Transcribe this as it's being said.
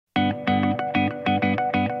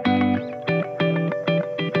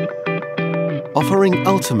Offering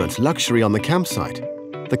ultimate luxury on the campsite,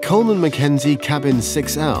 the Coleman Mackenzie Cabin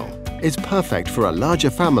 6L is perfect for a larger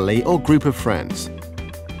family or group of friends.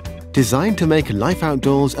 Designed to make life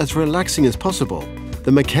outdoors as relaxing as possible,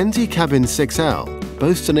 the Mackenzie Cabin 6L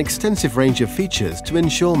boasts an extensive range of features to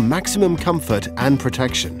ensure maximum comfort and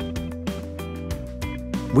protection.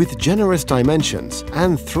 With generous dimensions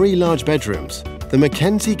and 3 large bedrooms, the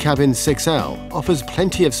Mackenzie Cabin 6L offers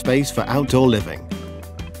plenty of space for outdoor living.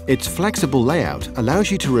 Its flexible layout allows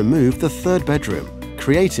you to remove the 3rd bedroom,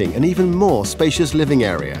 creating an even more spacious living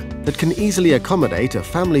area that can easily accommodate a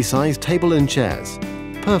family-sized table and chairs,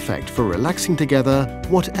 perfect for relaxing together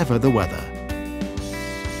whatever the weather.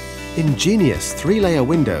 Ingenious 3-layer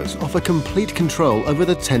windows offer complete control over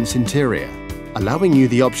the tent's interior, allowing you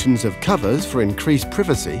the options of covers for increased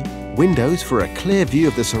privacy, windows for a clear view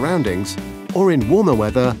of the surroundings, or in warmer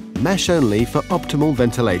weather, mesh only for optimal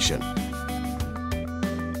ventilation.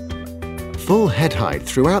 Full head height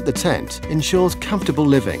throughout the tent ensures comfortable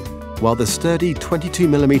living, while the sturdy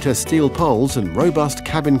 22mm steel poles and robust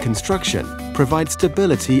cabin construction provide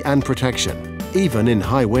stability and protection, even in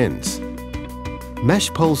high winds. Mesh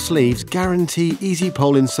pole sleeves guarantee easy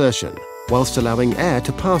pole insertion, whilst allowing air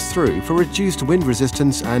to pass through for reduced wind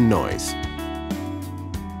resistance and noise.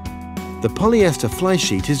 The polyester fly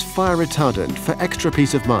sheet is fire retardant for extra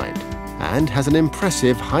peace of mind, and has an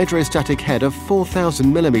impressive hydrostatic head of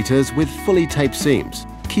 4,000mm with fully taped seams,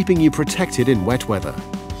 keeping you protected in wet weather.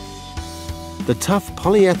 The tough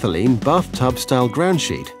polyethylene bathtub-style ground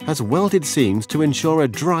sheet has welded seams to ensure a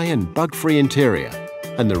dry and bug-free interior,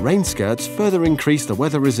 and the rain skirts further increase the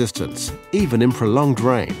weather resistance, even in prolonged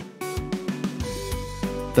rain.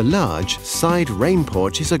 The large side rain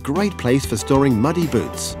porch is a great place for storing muddy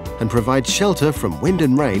boots and provides shelter from wind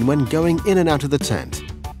and rain when going in and out of the tent.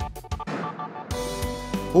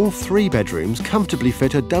 All 3 bedrooms comfortably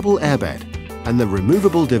fit a double airbed, and the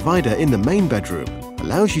removable divider in the main bedroom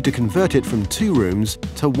allows you to convert it from 2 rooms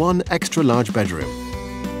to 1 extra large bedroom.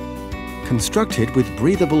 Constructed with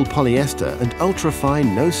breathable polyester and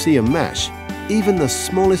ultra-fine no-seam mesh, even the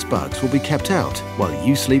smallest bugs will be kept out while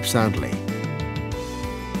you sleep soundly.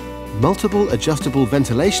 Multiple adjustable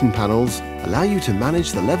ventilation panels allow you to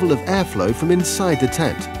manage the level of airflow from inside the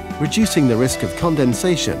tent, reducing the risk of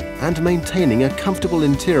condensation and maintaining a comfortable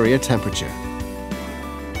interior temperature.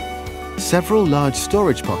 Several large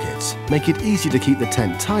storage pockets make it easy to keep the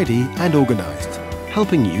tent tidy and organized,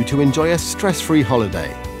 helping you to enjoy a stress-free holiday,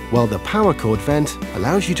 while the power cord vent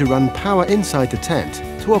allows you to run power inside the tent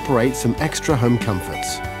to operate some extra home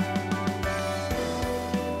comforts.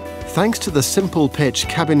 Thanks to the simple pitch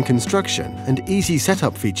cabin construction and easy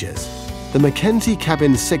setup features, the Mackenzie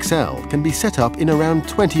Cabin 6L can be set up in around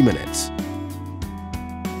 20 minutes.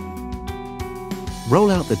 Roll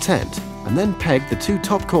out the tent and then peg the 2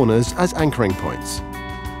 top corners as anchoring points.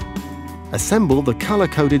 Assemble the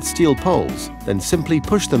color-coded steel poles, then simply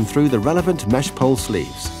push them through the relevant mesh pole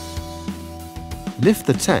sleeves. Lift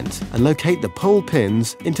the tent and locate the pole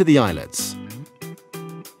pins into the eyelets.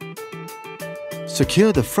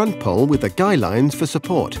 Secure the front pole with the guy lines for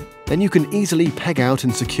support, then you can easily peg out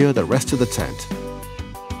and secure the rest of the tent.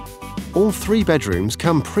 All 3 bedrooms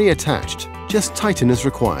come pre-attached, just tighten as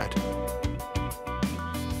required.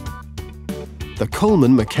 The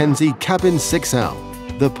Coleman Mackenzie Cabin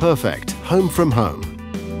 6L, the perfect home from home.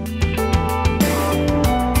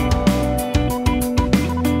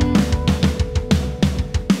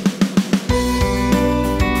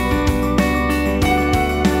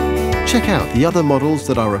 Check out the other models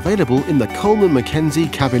that are available in the Coleman Mackenzie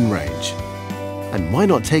Cabin range. And why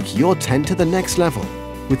not take your tent to the next level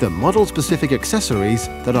with the model-specific accessories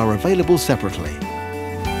that are available separately?